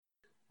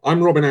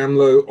I'm Robin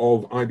Amlow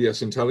of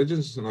IBS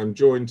Intelligence, and I'm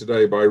joined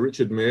today by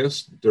Richard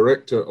Mears,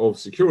 Director of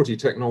Security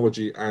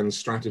Technology and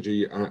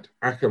Strategy at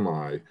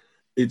Akamai.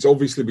 It's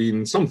obviously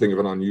been something of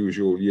an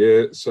unusual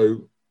year,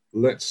 so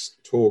let's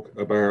talk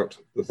about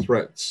the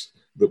threats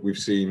that we've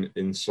seen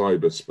in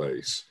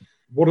cyberspace.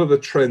 What are the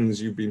trends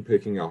you've been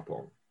picking up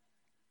on?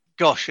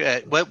 Gosh,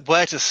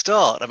 where to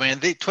start? I mean,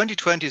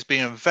 2020 has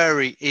been a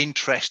very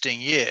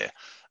interesting year.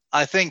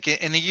 I think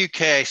in the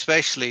UK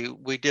especially,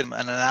 we did an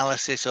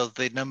analysis of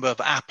the number of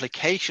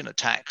application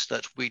attacks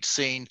that we'd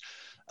seen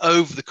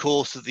over the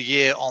course of the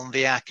year on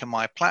the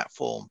Akamai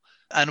platform.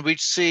 And we'd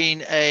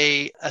seen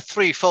a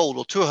threefold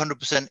or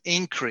 200%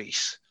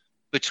 increase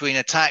between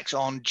attacks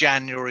on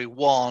January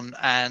 1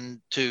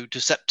 and to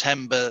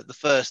September the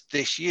 1st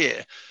this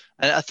year.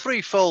 And a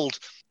threefold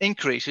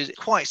increase is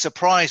quite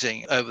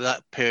surprising over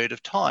that period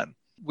of time.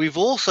 We've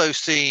also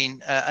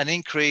seen an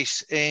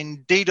increase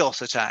in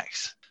DDoS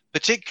attacks,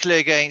 particularly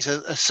against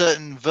a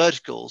certain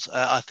verticals.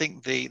 I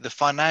think the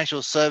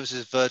financial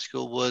services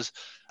vertical was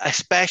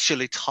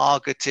especially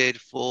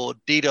targeted for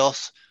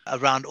DDoS.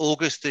 Around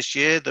August this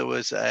year, there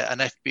was an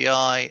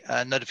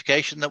FBI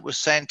notification that was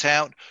sent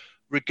out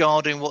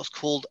regarding what's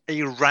called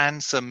a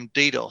ransom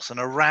DDoS. And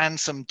a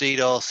ransom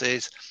DDoS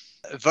is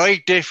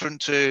very different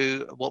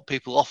to what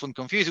people often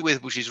confuse it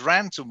with, which is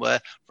ransomware.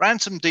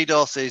 Ransom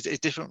DDoS is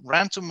different.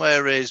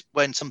 Ransomware is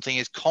when something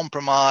is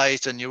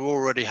compromised and you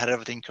already had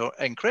everything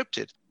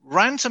encrypted.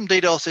 Ransom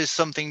DDoS is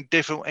something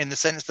different in the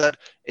sense that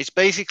it's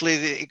basically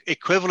the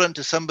equivalent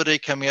to somebody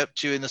coming up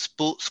to you in the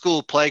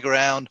school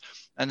playground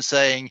and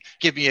saying,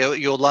 give me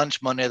your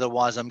lunch money,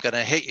 otherwise I'm going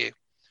to hit you.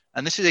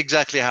 And this is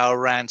exactly how a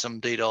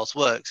ransom DDoS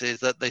works, is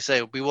that they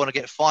say, we want to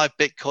get 5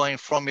 Bitcoin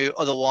from you,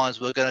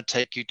 otherwise we're going to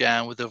take you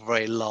down with a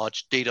very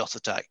large DDoS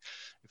attack.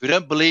 If you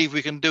don't believe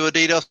we can do a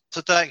DDoS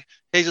attack,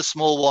 here's a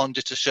small one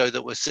just to show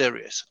that we're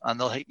serious. And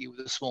they'll hit you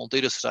with a small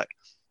DDoS attack.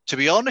 To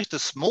be honest, the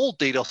small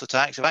DDoS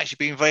attacks have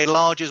actually been very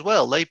large as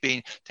well. They've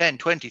been 10,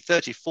 20,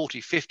 30,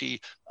 40,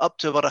 50, up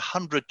to about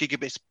 100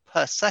 gigabits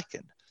per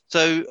second.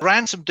 So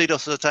ransom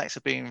DDoS attacks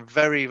have been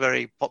very,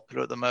 very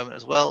popular at the moment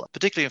as well,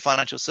 particularly in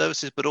financial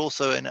services, but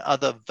also in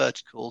other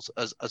verticals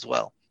as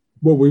well.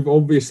 Well, we've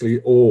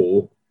obviously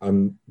all,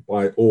 and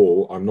by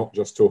all, I'm not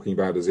just talking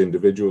about as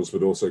individuals,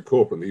 but also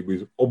corporately,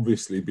 we've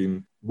obviously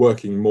been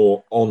working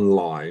more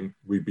online.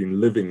 We've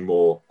been living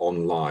more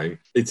online.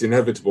 It's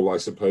inevitable, I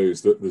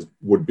suppose, that there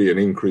would be an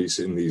increase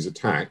in these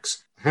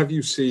attacks. Have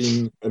you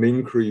seen an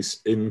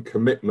increase in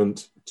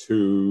commitment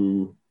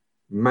to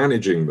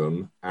managing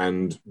them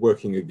and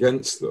working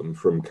against them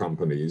from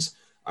companies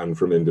and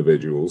from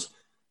individuals?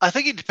 I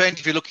think it depends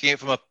if you're looking at it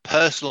from a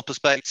personal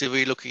perspective or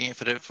you're looking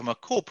at it from a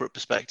corporate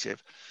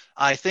perspective.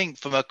 I think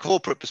from a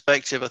corporate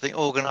perspective, I think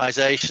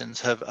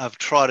organizations have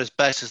tried as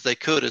best as they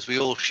could as we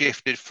all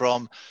shifted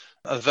from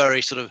a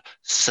very sort of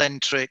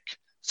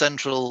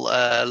central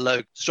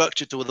low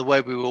structure to the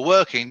way we were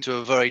working to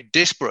a very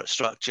disparate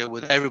structure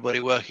with everybody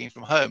working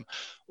from home.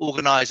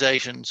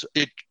 Organizations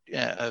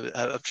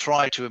have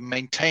tried to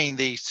maintain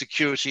the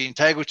security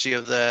integrity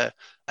of their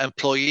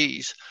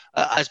employees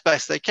as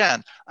best they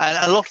can. And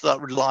a lot of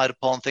that relied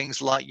upon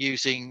things like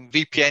using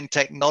VPN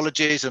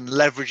technologies and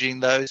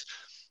leveraging those.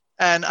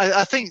 And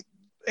I think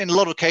in a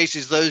lot of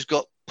cases, those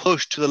got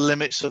pushed to the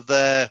limits of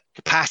their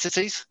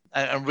capacities.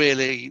 And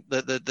really,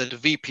 the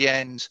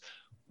VPNs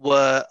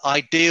were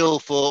ideal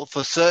for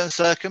certain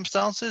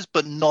circumstances,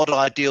 but not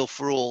ideal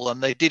for all.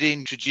 And they did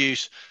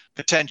introduce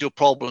potential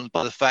problems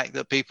by the fact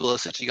that people are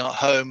sitting at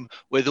home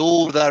with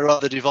all their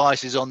other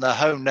devices on their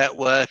home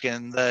network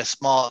and their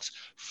smart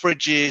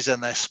fridges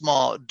and their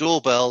smart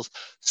doorbells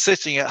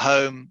sitting at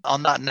home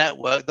on that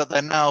network that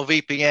they're now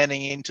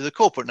VPNing into the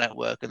corporate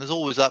network. And there's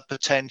always that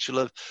potential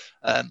of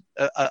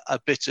a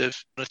bit of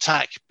an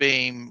attack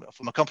being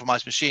from a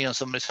compromised machine on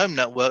somebody's home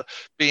network,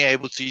 being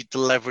able to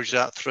leverage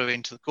that through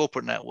into the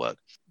corporate network.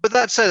 But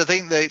that said, I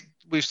think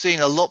we've seen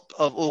a lot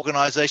of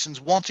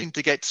organizations wanting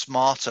to get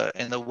smarter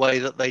in the way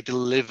that they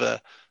deliver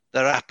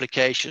their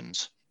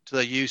applications to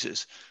their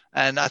users.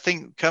 And I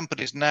think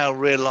companies now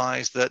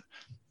realize that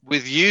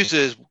with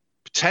users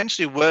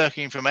potentially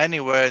working from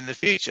anywhere in the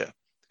future,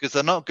 because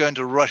they're not going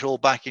to rush all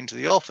back into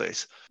the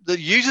office, the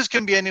users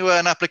can be anywhere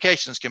and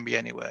applications can be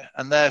anywhere.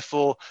 And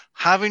therefore,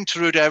 having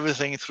to route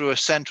everything through a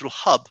central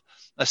hub,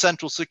 a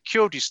central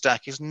security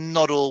stack, is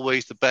not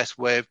always the best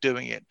way of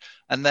doing it.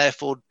 And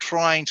therefore,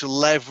 trying to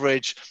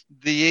leverage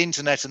the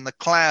internet and the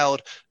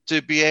cloud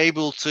to be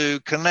able to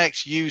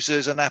connect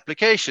users and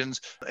applications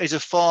is a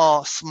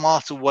far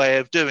smarter way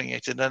of doing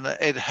it. And then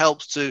it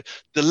helps to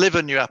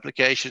deliver new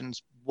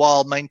applications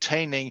while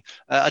maintaining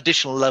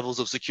additional levels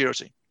of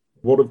security.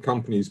 What have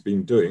companies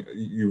been doing?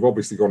 You've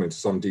obviously gone into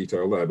some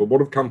detail there, but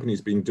what have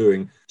companies been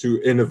doing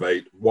to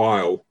innovate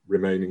while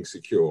remaining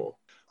secure?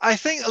 I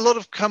think a lot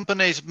of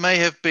companies may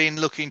have been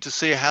looking to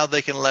see how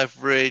they can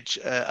leverage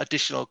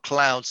additional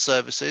cloud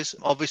services.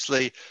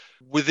 Obviously,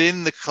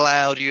 within the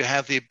cloud, you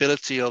have the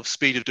ability of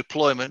speed of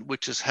deployment,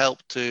 which has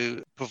helped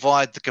to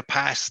provide the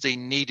capacity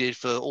needed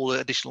for all the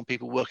additional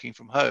people working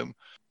from home.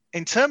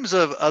 In terms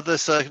of other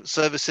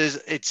services,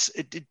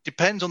 it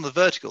depends on the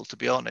vertical, to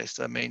be honest.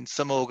 I mean,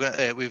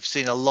 we've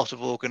seen a lot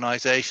of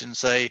organizations,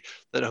 say,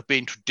 that have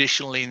been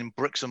traditionally in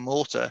bricks and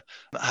mortar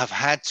have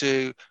had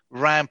to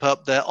ramp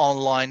up their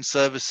online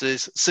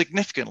services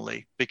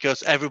significantly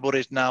because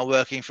everybody's now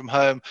working from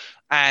home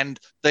and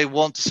they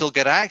want to still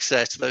get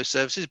access to those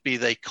services, be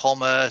they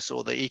commerce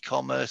or the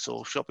e-commerce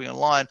or shopping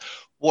online,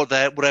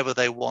 whatever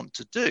they want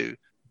to do.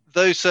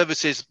 Those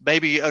services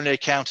maybe only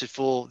accounted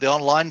for, the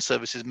online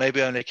services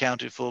maybe only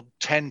accounted for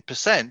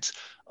 10%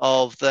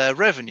 of their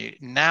revenue.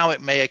 Now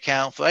it may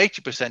account for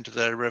 80% of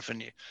their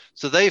revenue.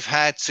 So they've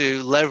had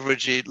to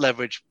leverage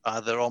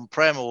either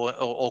on-prem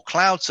or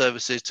cloud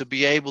services to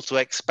be able to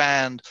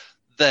expand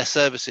their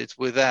services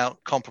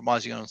without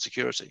compromising on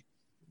security.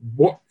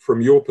 What,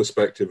 from your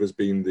perspective, has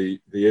been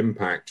the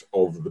impact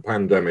of the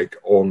pandemic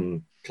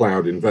on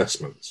cloud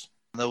investments?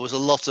 There was a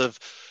lot of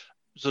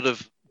sort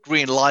of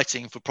green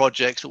lighting for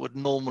projects that would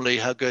normally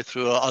go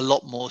through a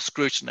lot more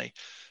scrutiny.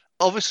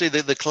 Obviously,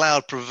 the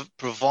cloud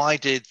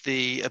provided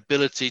the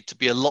ability to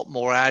be a lot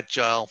more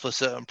agile for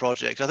certain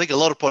projects. I think a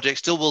lot of projects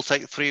still will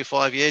take 3 or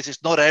 5 years.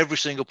 It's not every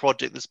single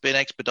project that's been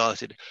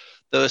expedited.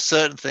 There are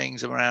certain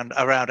things around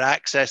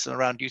access and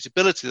around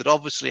usability that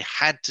obviously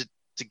had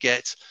to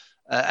get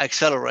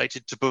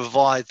accelerated to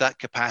provide that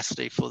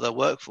capacity for their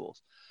workforce.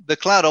 The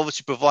cloud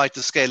obviously provides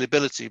the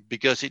scalability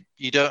because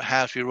you don't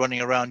have to be running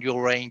around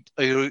your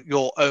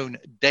own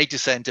data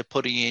center,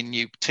 putting in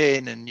new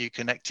TIN and new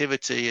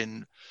connectivity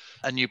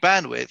and new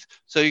bandwidth.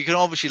 So you can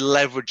obviously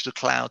leverage the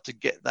cloud to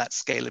get that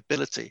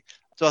scalability.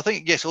 So I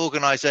think, yes,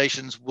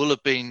 organizations will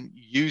have been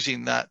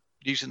using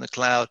the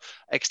cloud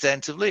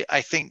extensively. I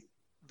think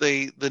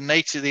the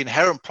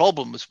inherent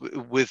problems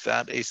with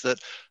that is that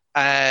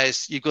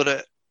as you've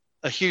got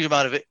a huge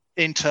amount of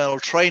internal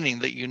training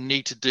that you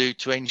need to do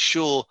to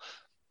ensure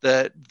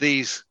that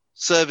these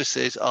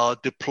services are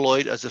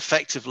deployed as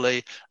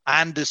effectively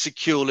and as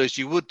securely as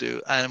you would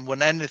do. And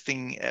when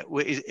anything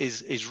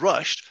is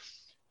rushed,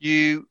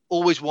 you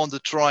always want to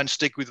try and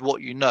stick with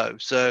what you know.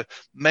 So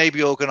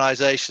maybe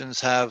organizations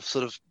have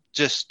sort of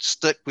just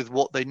stuck with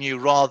what they knew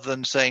rather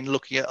than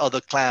looking at other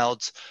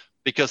clouds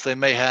because they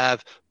may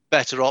have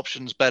better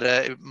options,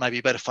 it may be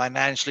better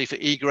financially for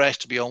egress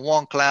to be on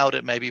one cloud.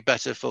 It may be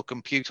better for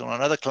compute on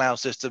another cloud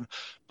system,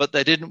 but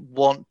they didn't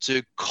want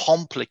to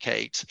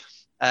complicate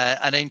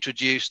and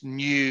introduce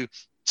new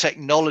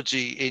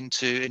technology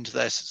into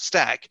their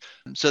stack.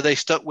 So they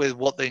stuck with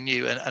what they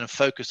knew and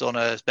focused on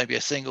maybe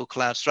a single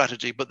cloud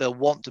strategy, but they'll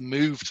want to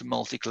move to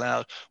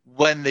multi-cloud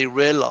when they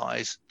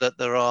realize that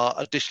there are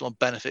additional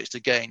benefits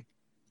to gain.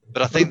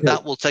 But I think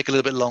that will take a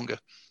little bit longer.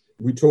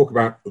 We talk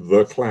about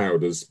the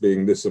cloud as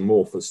being this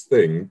amorphous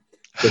thing,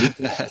 but it's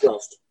not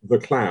just the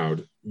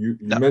cloud. You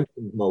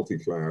mentioned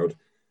multi-cloud.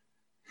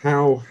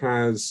 How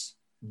has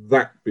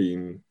that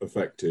been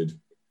affected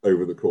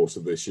over the course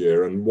of this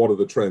year, and what are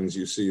the trends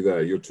you see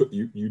there?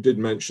 You did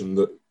mention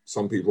that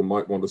some people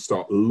might want to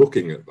start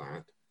looking at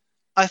that.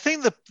 I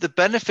think the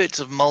benefits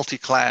of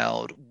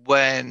multi-cloud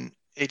when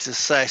it's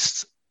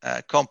assessed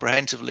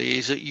comprehensively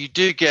is that you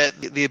do get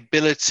the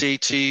ability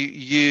to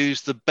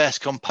use the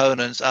best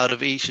components out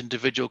of each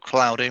individual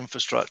cloud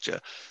infrastructure.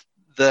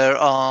 There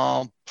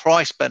are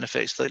price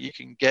benefits that you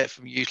can get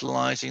from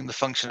utilizing the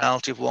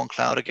functionality of one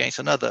cloud against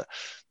another.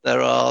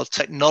 There are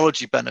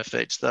technology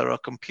benefits, there are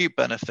compute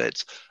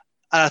benefits.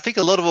 And I think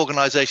a lot of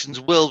organizations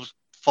will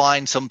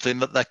find something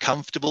that they're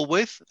comfortable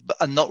with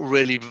and not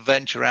really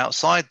venture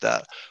outside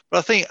that. But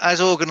I think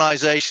as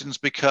organizations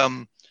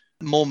become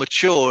more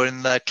mature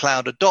in their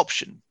cloud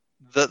adoption,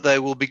 that they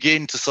will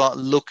begin to start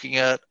looking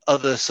at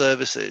other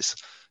services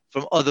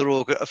from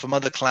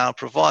other cloud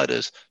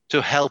providers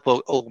to help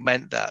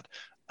augment that.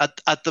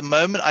 At the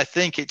moment, I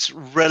think it's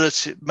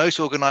relative.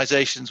 Most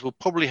organizations will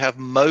probably have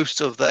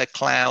most of their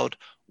cloud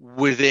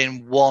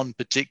within one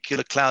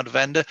particular cloud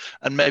vendor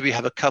and maybe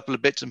have a couple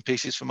of bits and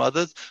pieces from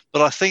others.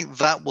 But I think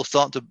that will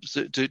start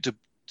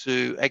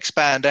to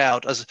expand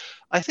out, as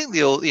I think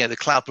the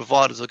cloud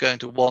providers are going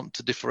to want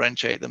to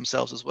differentiate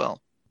themselves as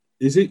well.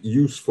 Is it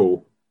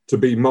useful to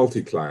be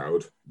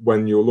multi-cloud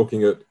when you're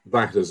looking at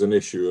that as an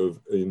issue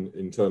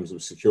in terms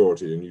of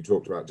security? And you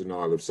talked about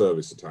denial of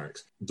service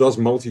attacks. Does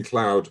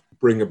multi-cloud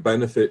bring a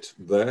benefit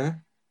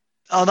there?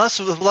 Oh,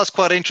 that's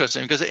quite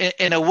interesting, because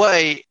in a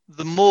way,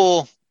 the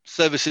more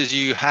services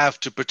you have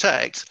to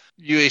protect,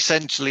 you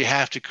essentially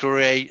have to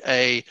create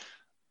a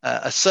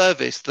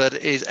service that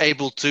is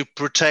able to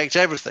protect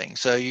everything.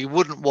 So you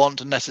wouldn't want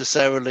to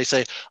necessarily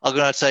say, I'm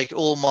going to take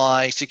all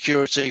my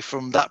security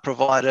from that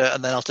provider,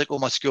 and then I'll take all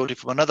my security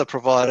from another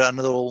provider, and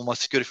all my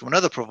security from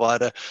another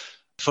provider,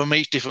 from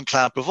each different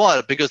cloud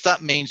provider, because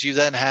that means you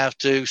then have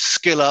to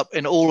skill up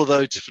in all of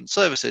those different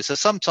services. So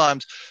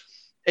sometimes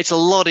it's a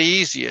lot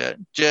easier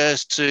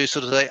just to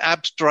sort of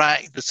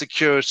abstract the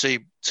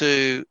security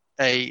to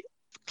a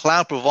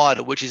cloud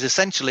provider, which is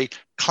essentially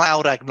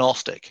cloud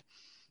agnostic.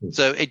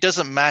 So it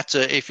doesn't matter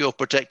if you're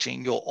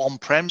protecting your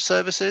on-prem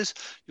services,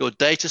 your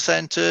data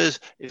centers,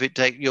 if it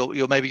take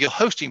maybe your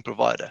hosting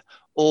provider,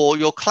 or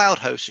your cloud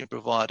hosting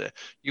provider.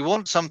 You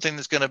want something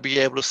that's going to be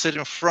able to sit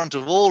in front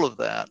of all of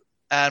that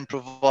and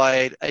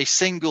provide a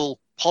single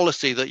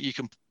policy that you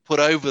can put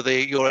over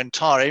your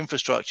entire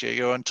infrastructure,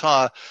 your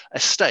entire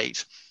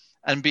estate,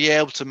 and be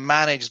able to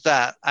manage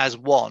that as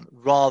one,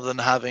 rather than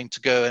having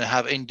to go and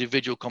have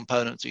individual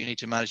components that you need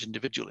to manage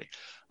individually.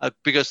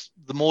 Because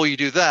the more you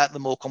do that, the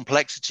more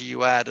complexity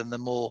you add, and the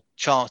more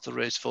chance there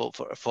is for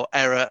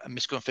error and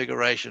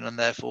misconfiguration, and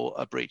therefore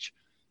a breach.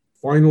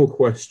 Final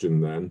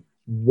question then.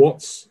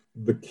 What's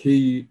the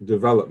key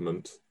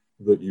development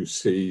that you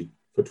see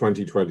for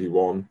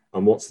 2021,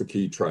 and what's the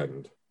key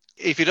trend?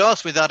 If you'd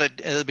asked me that at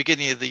the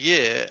beginning of the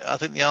year, I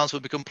think the answer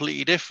would be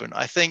completely different.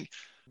 I think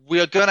we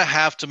are going to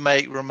have to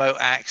make remote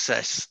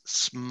access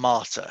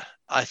smarter.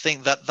 I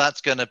think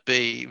that's going to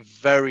be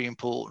very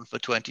important for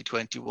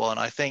 2021.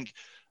 I think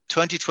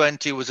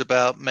 2020 was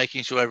about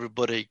making sure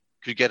everybody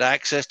could get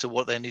access to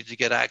what they needed to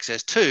get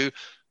access to,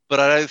 but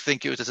I don't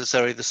think it was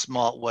necessarily the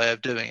smart way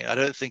of doing it. I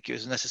don't think it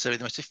was necessarily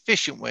the most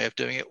efficient way of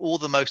doing it or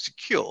the most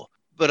secure.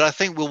 But I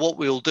think what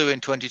we'll do in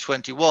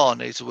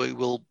 2021 is we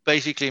will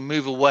basically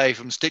move away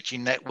from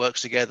stitching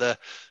networks together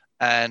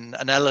and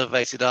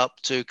elevate it up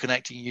to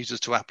connecting users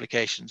to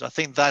applications. I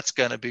think that's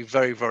going to be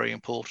very, very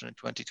important in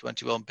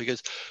 2021,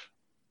 because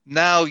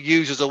now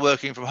users are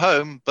working from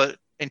home, but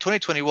in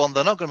 2021,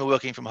 they're not going to be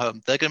working from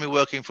home. They're going to be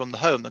working from the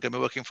home. They're going to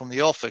be working from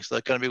the office.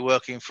 They're going to be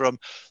working from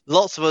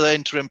lots of other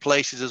interim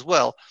places as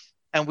well.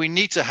 And we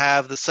need to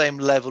have the same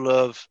level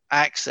of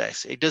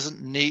access. It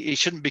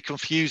shouldn't be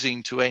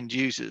confusing to end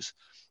users.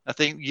 I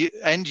think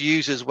end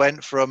users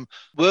went from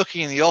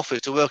working in the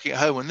office to working at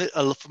home.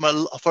 And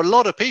for a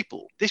lot of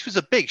people, this was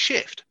a big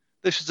shift.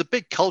 This was a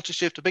big culture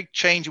shift, a big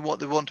change in what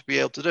they want to be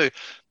able to do.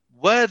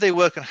 Where they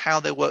work and how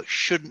they work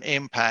shouldn't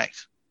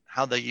impact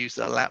how they use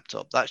their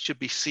laptop. That should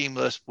be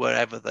seamless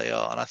wherever they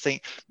are. And I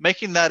think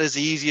making that as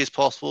easy as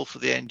possible for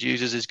the end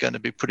users is going to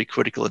be pretty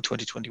critical in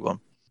 2021.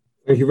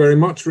 Thank you very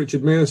much,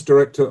 Richard Mears,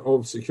 Director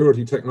of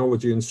Security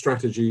Technology and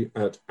Strategy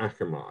at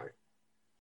Akamai.